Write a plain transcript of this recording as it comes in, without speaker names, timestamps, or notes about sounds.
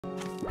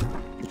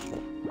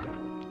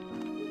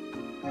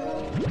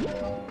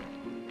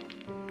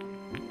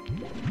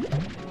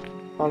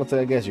Honestly,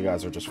 I guess you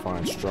guys are just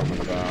fine strumming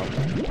about.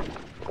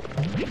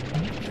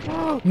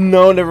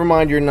 No, never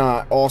mind, you're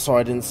not. Also,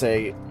 I didn't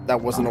say that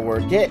wasn't a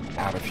word. Get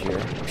out of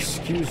here.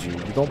 Excuse you,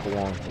 you don't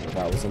belong here.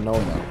 That was a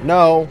no-no.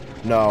 No,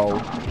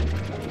 no.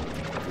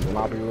 You will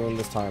not be ruining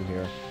this time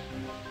here.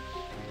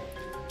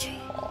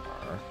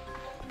 Tarr.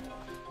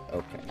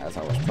 Okay, as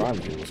I was trying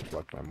to do was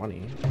collect my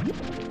money.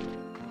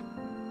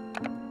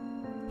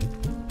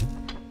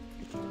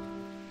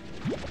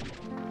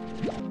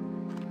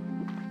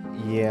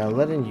 Yeah,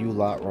 letting you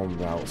lot roam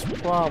about was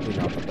probably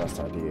not the best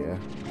idea.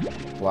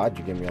 Glad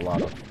you gave me a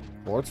lot of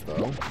quartz,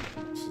 though.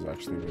 This is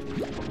actually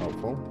really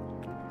helpful.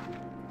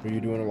 What were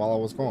you doing while I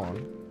was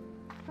gone?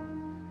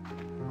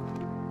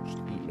 Just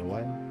eating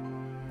away.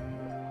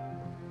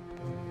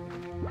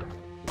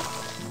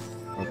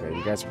 Okay,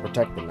 you guys are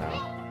protected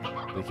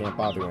now. They can't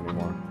bother you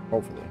anymore.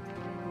 Hopefully.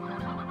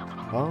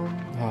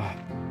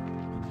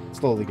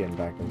 Slowly getting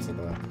back into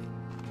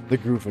the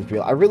groove and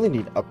feel. I really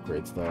need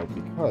upgrades though,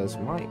 because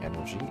my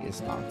energy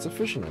is not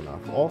sufficient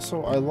enough.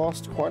 Also, I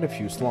lost quite a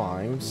few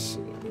slimes,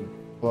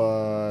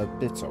 but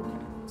it's okay.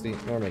 See,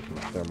 they're making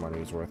their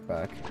money's worth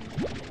back.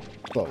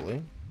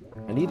 Slowly.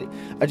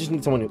 I just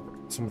need so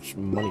much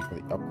money for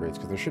the upgrades,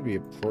 because there should be a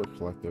plort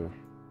collector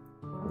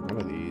for one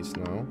of these,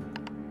 no?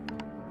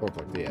 Plort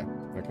collector, yeah.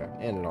 Okay,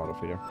 and an auto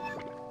feeder.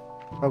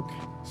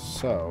 Okay,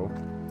 so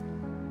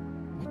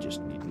I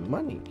just need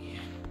money.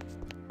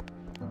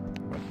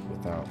 But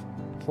without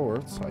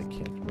plorts, I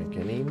can't make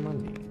any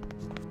money.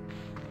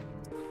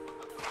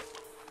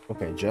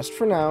 Okay, just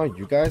for now,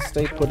 you guys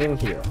stay put in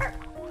here.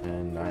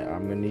 And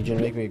I'm gonna need you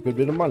to make me a good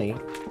bit of money.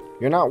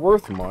 You're not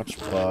worth much,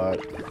 but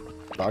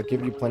I'll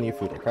give you plenty of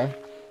food, okay?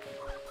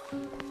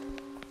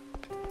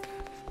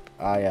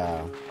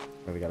 I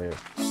really gotta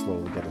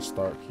slowly get a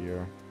start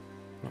here.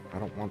 No, I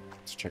don't want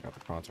to check out the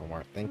content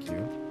mart. Thank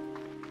you.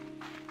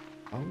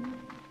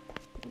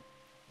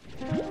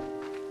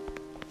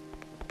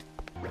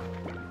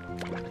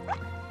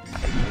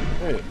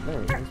 Wait,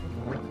 there it is.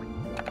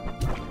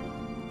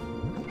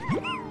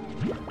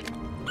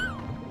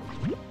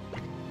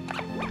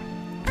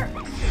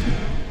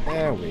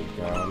 There we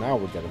go. Now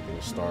we're getting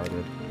things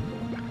started.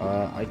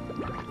 I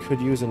could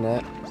use a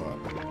net, but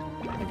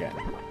again,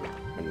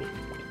 I need it.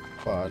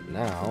 But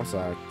now,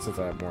 since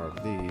I have more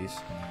of these,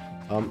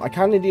 I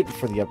kind of need it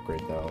for the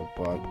upgrade though,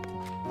 but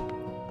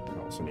I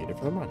also need it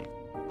for the money.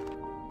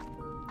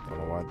 Don't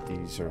know why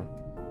these are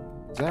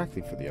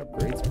exactly for the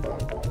upgrades,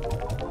 but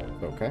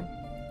okay.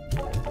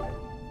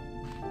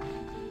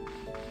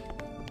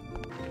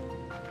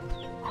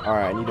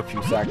 Alright, I need a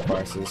few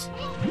sacrifices.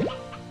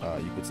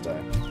 You could stay.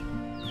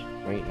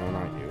 Wait, no,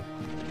 not you.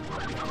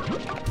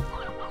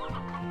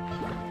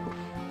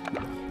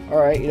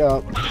 Alright, eat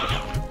up.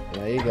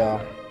 There you go.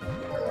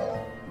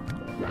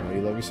 I know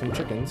you love you some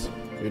chickens.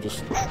 You're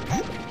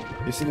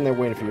sitting there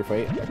waiting for your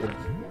fate.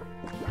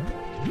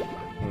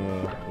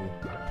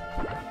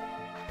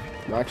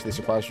 I'm actually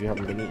surprised you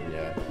haven't been eaten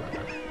yet.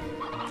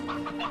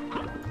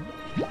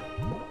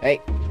 Hey!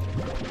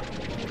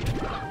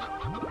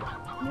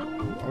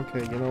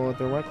 Okay, you know what?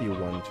 There might be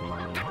one too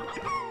many.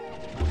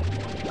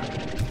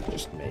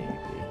 Just maybe.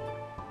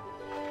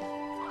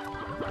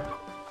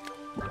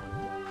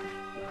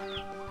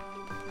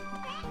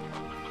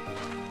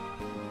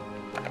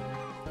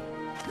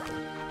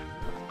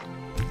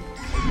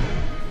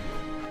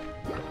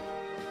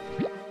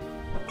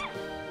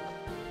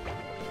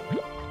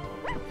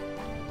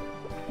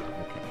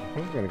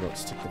 I'm gonna go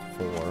stick to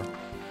 4.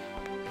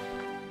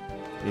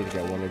 Need to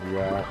get one of you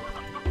out.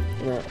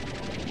 Yeah.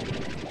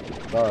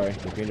 Sorry,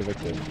 you're being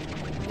evicted.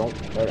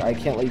 I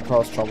can't let you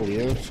cause trouble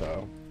either,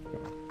 so.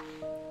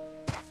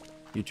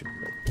 You two go.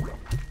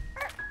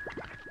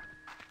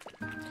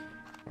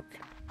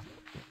 Okay.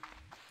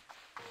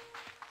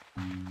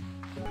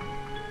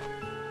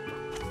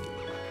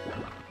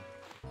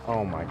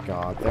 Oh my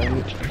god,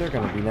 they're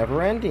gonna be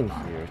never ending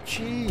here.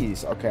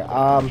 Jeez. Okay,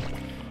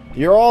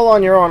 you're all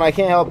on your own. I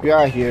can't help you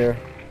out here.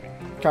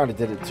 Kinda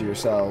did it to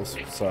yourselves,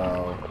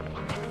 so.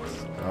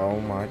 Oh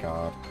my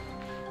god.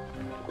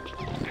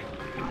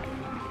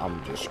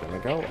 I'm just gonna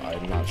go.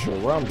 I'm not sure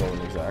where I'm going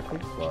exactly,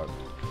 but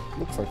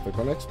looks like they're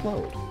gonna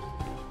explode.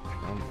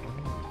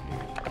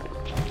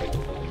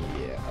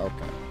 Yeah,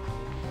 okay.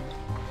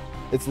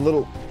 It's a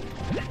little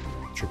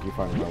tricky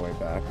finding my way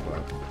back,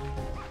 but.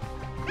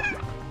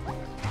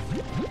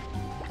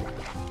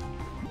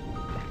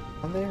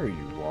 Oh, there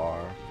you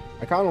are.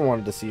 I kind of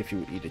wanted to see if you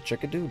would eat a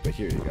chickadee, but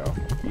here you go.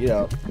 Eat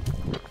up.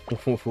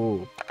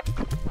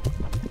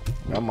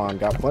 Come on,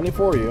 got plenty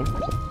for you.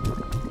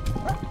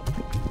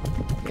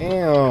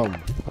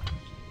 Damn.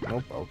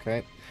 Nope,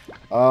 okay.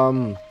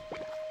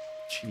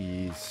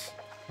 Jeez.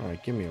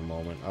 Alright, give me a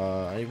moment.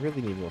 I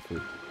really need more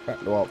food.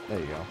 Well, there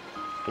you go.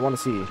 I want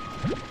to see if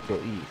you'll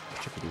eat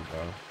chickadee,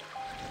 though.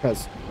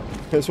 Because,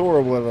 as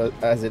horrible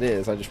as it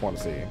is, I just want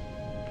to see.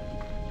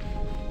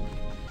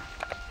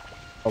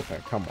 Okay,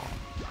 come on.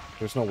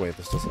 There's no way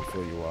this doesn't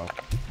fill you up.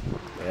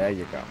 There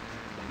you go.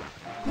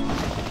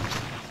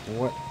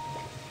 What?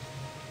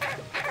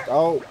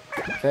 Oh,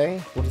 okay.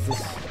 What is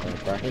this?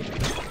 Bracket?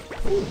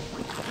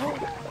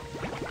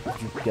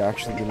 Did you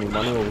actually give me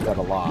money, or was that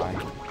a lie?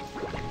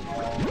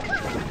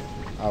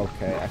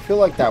 Okay, I feel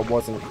like that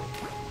wasn't...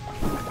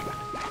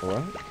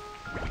 What?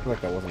 I feel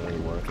like that wasn't really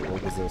worth it.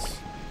 What was this?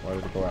 Why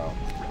did it go out?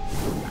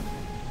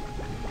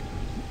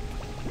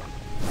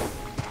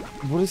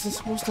 What is this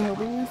supposed to help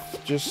me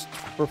with? Just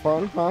for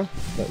fun, huh?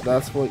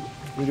 That's what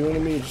you're doing to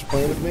me? You're just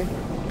playing with me?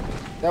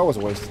 That was a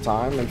waste of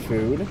time and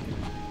food.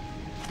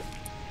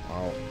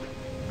 Oh.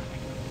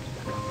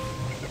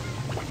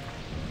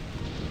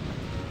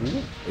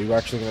 Ooh, are you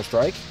actually gonna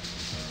strike?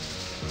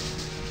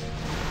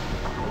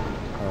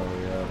 Oh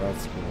yeah,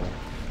 that's cool.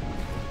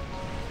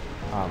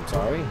 I'm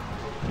sorry.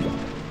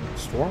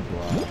 Storm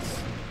Blast.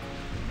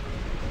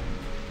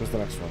 What's the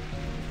next one?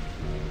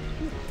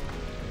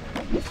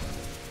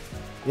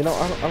 You know,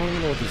 I don't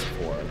even know what these are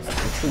for. It's the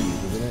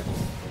trees, isn't it?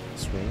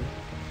 Swing.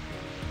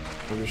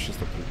 Maybe it's just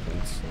the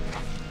blueprints.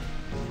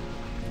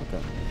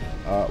 Okay.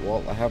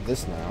 Well, I have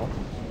this now.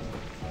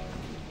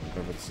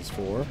 Whatever this is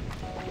for.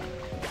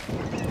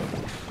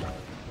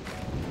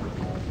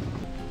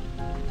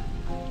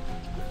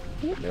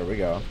 There we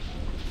go.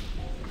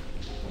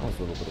 That was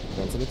a little bit of a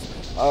coincidence.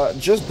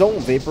 Just don't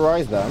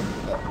vaporize them.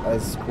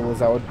 As cool as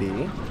that would be. I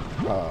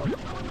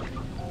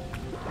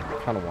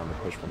kind of wanted to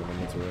push one of them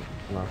into it.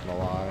 I'm not gonna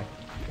lie.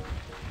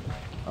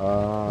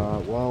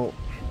 Well,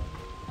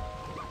 I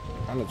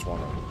kind of just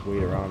want to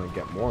wait around and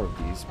get more of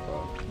these,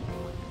 but...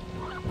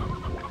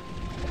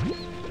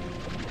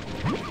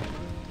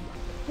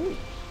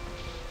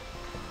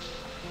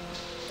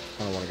 I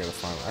don't want to get a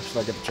final.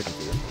 Actually, I get the chicken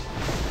feeder.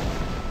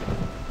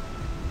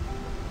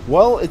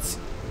 Well, it's...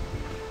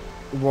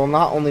 Well,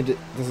 not only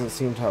does it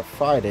seem to have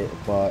fried it,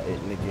 but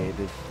it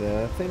negated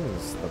the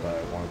things that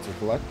I wanted to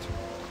collect.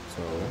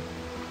 So,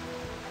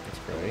 that's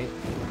great.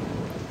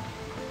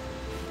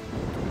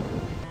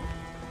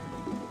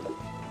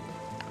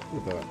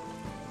 Look at that.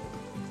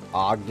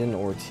 Ogden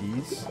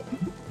Ortiz.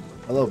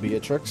 Hello,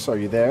 Beatrix. Are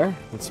you there?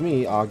 It's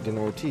me, Ogden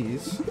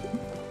Ortiz.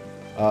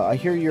 I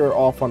hear you're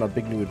off on a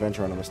big new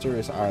adventure on a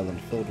mysterious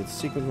island filled with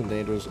secrets and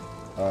dangers,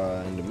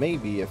 and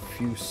maybe a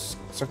few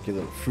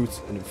succulent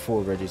fruits and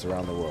full veggies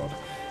around the world.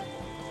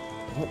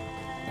 What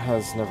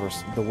has never...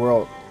 The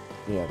world...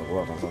 Yeah, the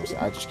world has never seen...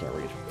 I just can't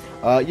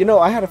read. You know,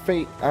 I had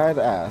to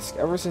ask.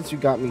 Ever since you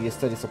got me a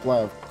steady supply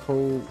of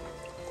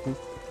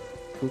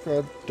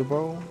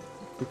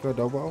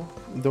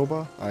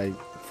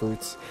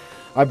fruits,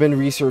 I've been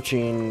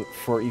researching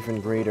for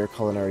even greater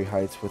culinary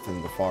heights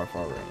within the far,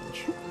 far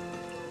range.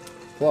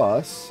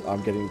 Plus,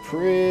 I'm getting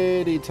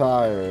pretty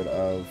tired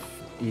of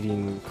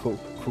eating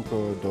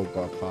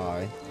kukadoba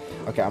pie.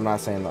 Okay, I'm not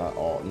saying that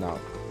all. No,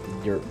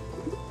 I'm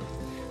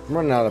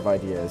running out of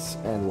ideas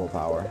and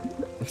willpower.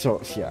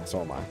 So yeah,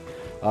 so am I.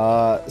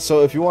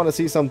 So if you want to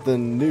see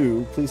something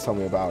new, please tell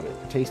me about it.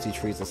 Tasty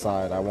treats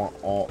aside, I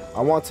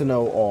want to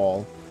know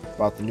all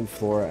about the new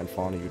flora and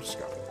fauna you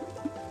discover.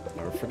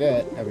 Never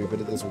forget, every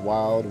bit of this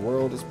wild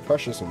world is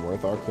precious and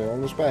worth our care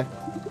and respect.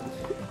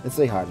 And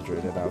stay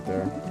hydrated out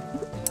there.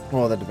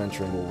 All that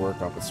adventuring will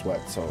work up a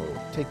sweat, so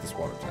take this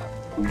water tap.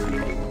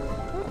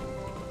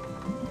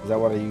 Is that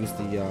what I use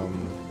the,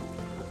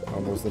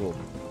 on those little...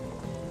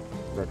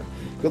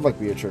 Good luck,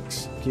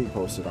 Beatrix. Keep me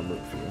posted, I'm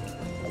rooting for you.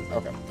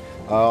 Okay.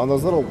 On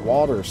those little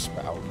water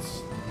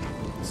spouts,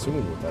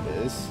 assuming what that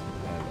is,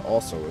 and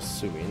also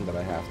assuming that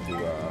I have to,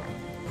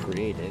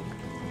 create it.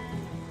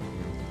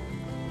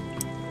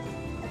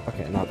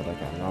 Okay, not that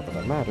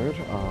I mattered.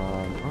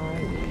 I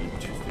need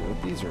to see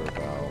what these are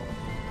about.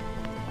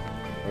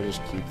 Or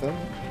just keep them?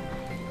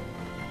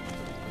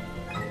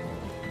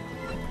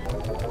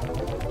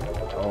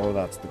 Oh,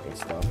 that's the good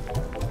stuff.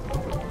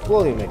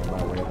 Slowly making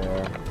my way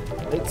there.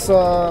 It's,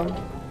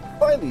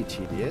 slightly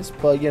tedious,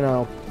 but, you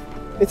know,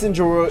 it's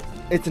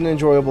an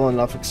enjoyable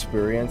enough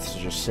experience to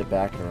just sit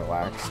back and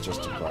relax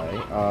just to play.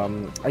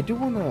 I do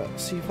want to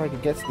see if I can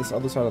get to this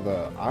other side of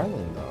the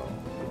island, though,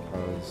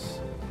 because,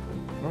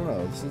 I don't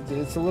know,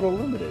 it's a little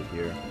limited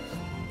here.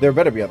 There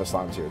better be other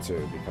slimes here,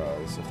 too,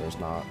 because if there's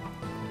not,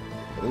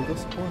 I'm a little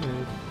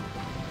disappointed.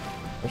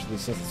 Especially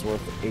since it's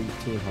worth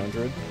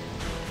 1,800.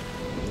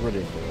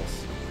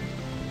 Ridiculous.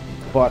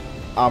 But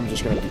I'm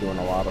just going to be doing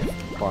a lot of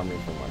farming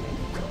for money.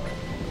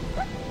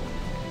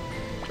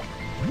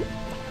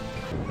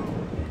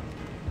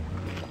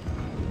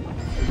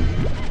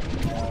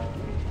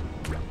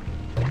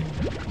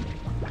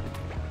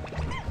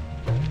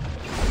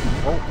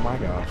 Oh my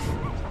gosh.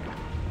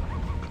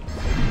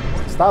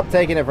 Stop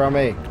taking it from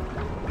me.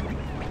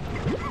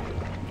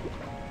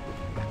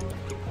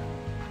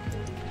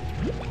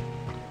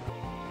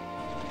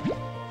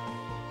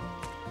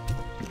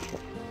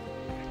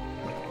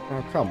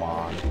 Oh, come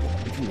on.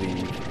 You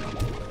leave.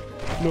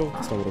 No,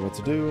 that's not what I meant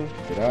to do.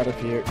 Get out of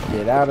here.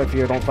 Get out of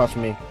here. Don't touch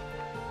me.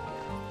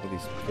 Look at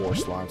these poor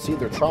slimes. See,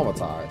 they're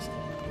traumatized.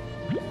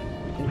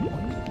 Oh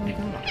my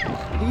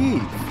god.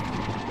 Leave.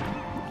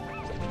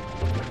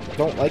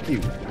 Don't like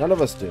you. None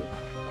of us do.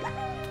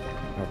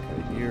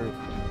 Okay, you're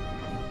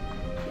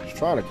just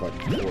trying to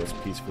collect ores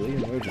peacefully,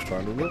 and we're just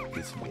trying to live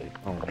peacefully.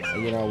 Oh,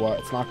 you know what?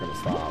 It's not gonna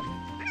stop.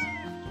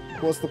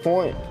 What's the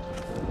point?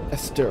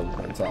 That's a terrible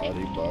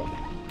mentality, but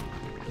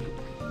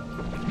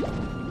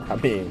I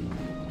mean,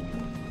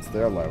 it's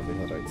their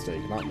livelihood at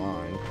stake, not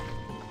mine.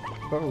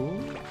 So,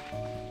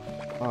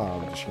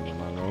 I'm just gonna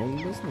mind my own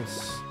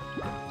business.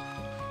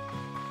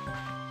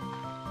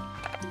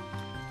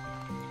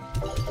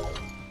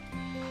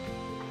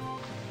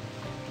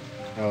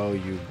 Oh,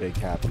 you big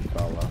happy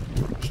fella.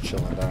 Just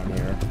chilling down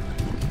here.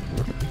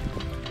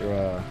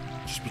 You're,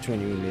 just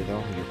between you and me,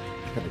 though,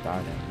 you're gonna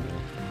die down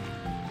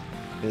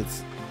here.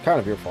 It's kind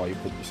of your fault you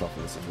put yourself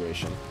in this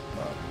situation,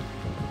 but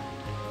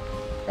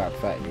gotta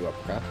fatten you up,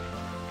 crap.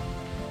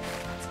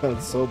 It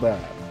sounds so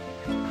bad,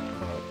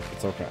 but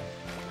it's okay.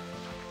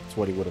 It's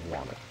what he would have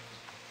wanted.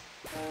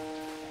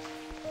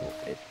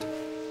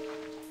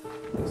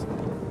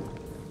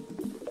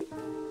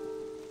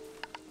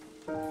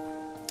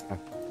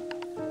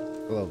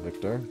 Hello,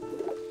 Victor.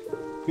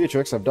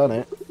 Beatrix, I've done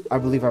it. I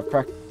believe I've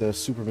cracked the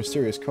super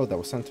mysterious code that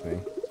was sent to me.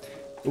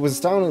 It was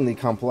astoundingly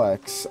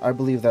complex. I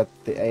believe that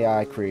the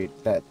AI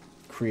that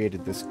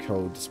created this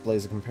code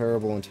displays a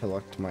comparable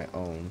intellect to my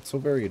own. So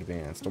very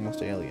advanced,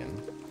 almost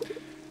alien.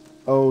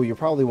 Oh, you're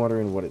probably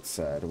wondering what it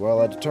said.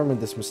 Well, I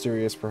determined this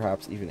mysterious,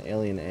 perhaps even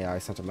alien AI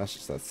sent a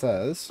message that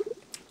says,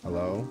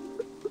 hello?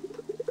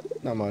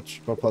 Not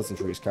much, but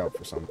pleasantries count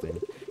for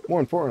something. More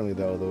importantly,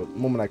 though, the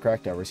moment I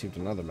cracked it, I received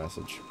another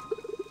message.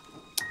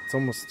 It's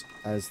almost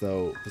as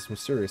though this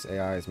mysterious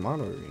AI is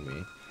monitoring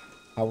me.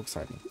 How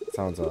exciting.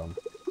 Sounds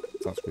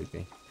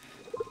creepy.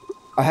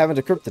 I haven't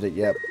decrypted it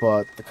yet,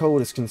 but the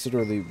code is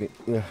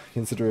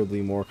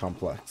considerably more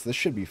complex. This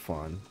should be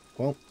fun.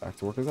 Well, back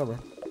to work as ever.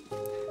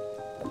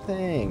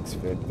 Thanks,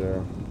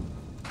 Victor.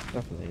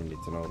 Definitely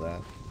need to know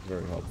that.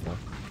 Very helpful.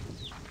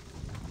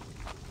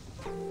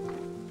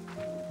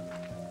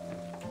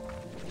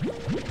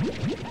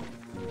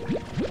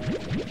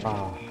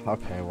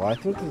 Okay, well, I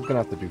think this is gonna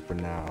have to do for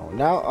now.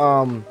 Now,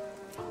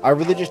 I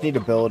really just need to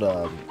build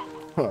a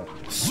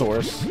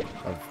source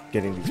of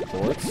getting these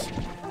ports.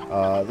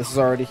 This is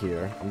already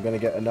here. I'm gonna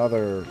get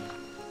another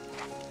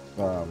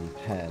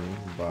pen,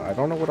 but I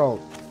don't know what I'll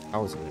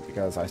house it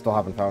because I still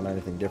haven't found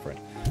anything different.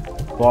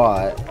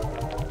 But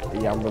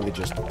yeah, I'm really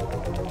just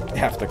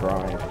have to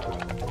grind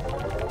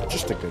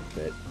just a good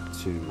bit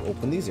to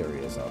open these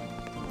areas up.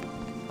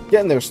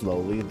 Getting there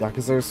slowly,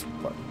 because there's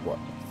what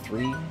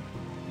 3?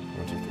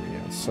 1, 2, 3,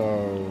 yeah. So,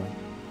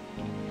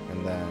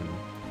 and then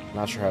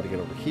not sure how to get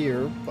over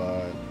here,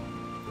 but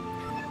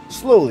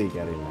slowly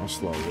getting there,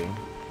 slowly.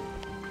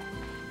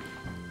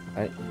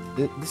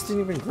 This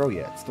didn't even grow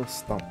yet. It's still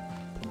stumped.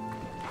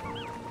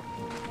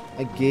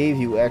 I gave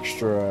you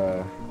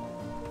extra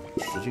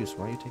juice.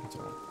 Why are you taking so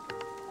long?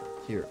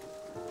 Here.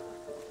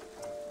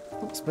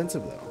 How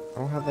expensive though? I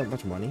don't have that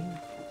much money.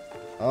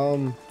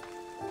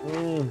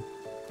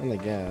 And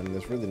again,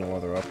 there's really no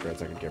other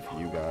upgrades I could get for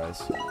you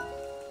guys.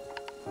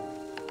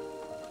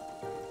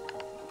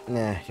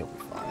 Nah, you'll be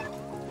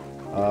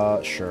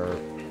fine. Sure.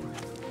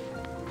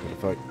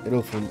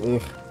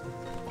 Ugh.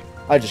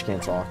 I just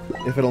can't talk.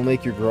 If it'll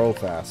make you grow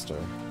faster.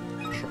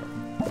 Sure.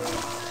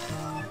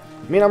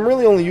 I mean, I'm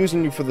really only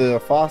using you for the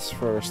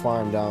phosphor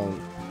slime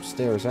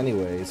downstairs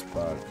anyways,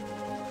 but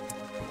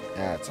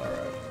yeah, it's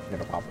alright. I'm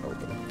gonna pop it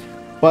open.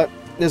 But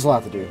there's a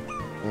lot to do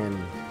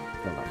in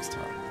the next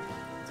time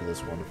to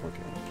this wonderful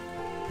game.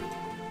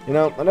 You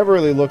know, I never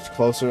really looked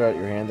closer at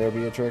your hand there,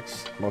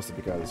 Beatrix, mostly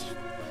because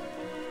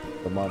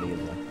the money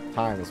and the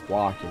time is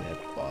blocking it,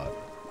 but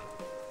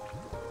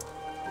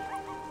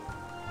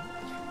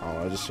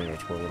I just seen her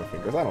twirl little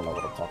fingers. I don't know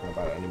what I'm talking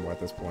about anymore at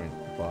this point,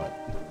 but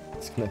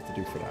it's gonna have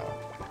to do for now.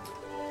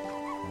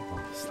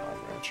 Oh, slime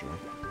rancher.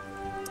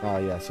 Ah,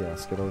 yes,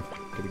 get a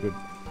good.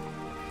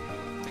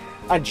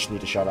 I just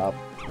need to shut up.